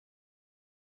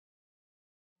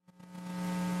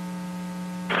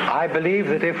I believe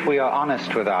that if we are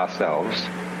honest with ourselves,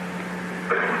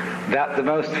 that the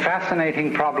most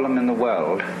fascinating problem in the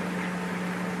world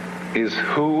is,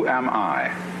 who am I?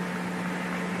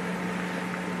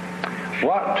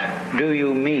 What do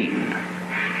you mean?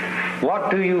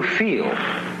 What do you feel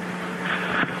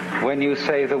when you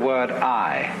say the word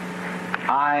I?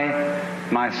 I,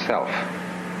 myself.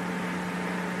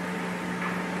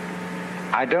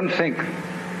 I don't think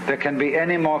there can be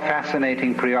any more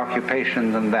fascinating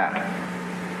preoccupation than that,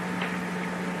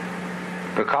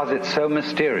 because it's so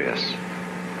mysterious,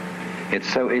 it's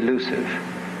so elusive.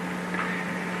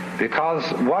 Because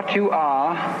what you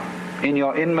are in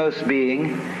your inmost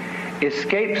being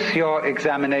escapes your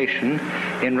examination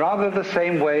in rather the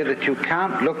same way that you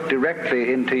can't look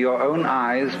directly into your own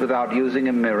eyes without using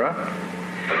a mirror.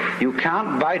 You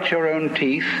can't bite your own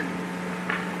teeth.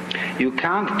 You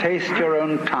can't taste your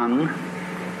own tongue.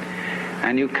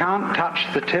 And you can't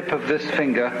touch the tip of this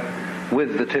finger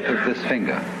with the tip of this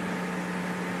finger.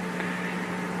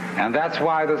 And that's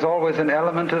why there's always an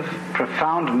element of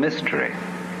profound mystery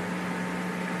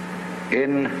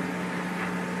in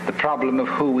the problem of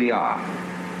who we are.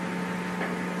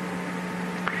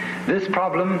 This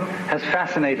problem has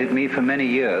fascinated me for many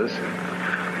years,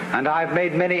 and I've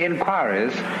made many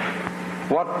inquiries.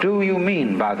 What do you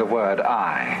mean by the word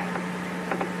I?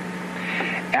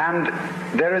 And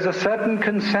there is a certain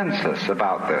consensus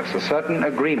about this, a certain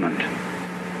agreement.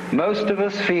 Most of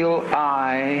us feel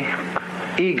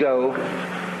I, ego,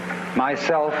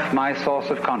 myself, my source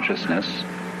of consciousness,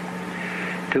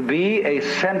 to be a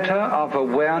center of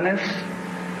awareness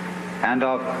and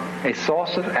of a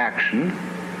source of action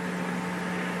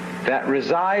that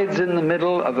resides in the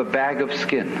middle of a bag of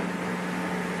skin.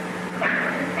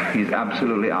 He's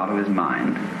absolutely out of his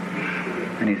mind.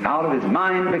 And he's out of his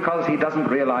mind because he doesn't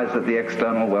realize that the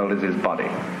external world is his body.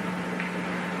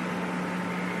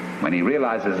 When he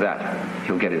realizes that,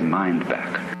 he'll get his mind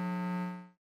back.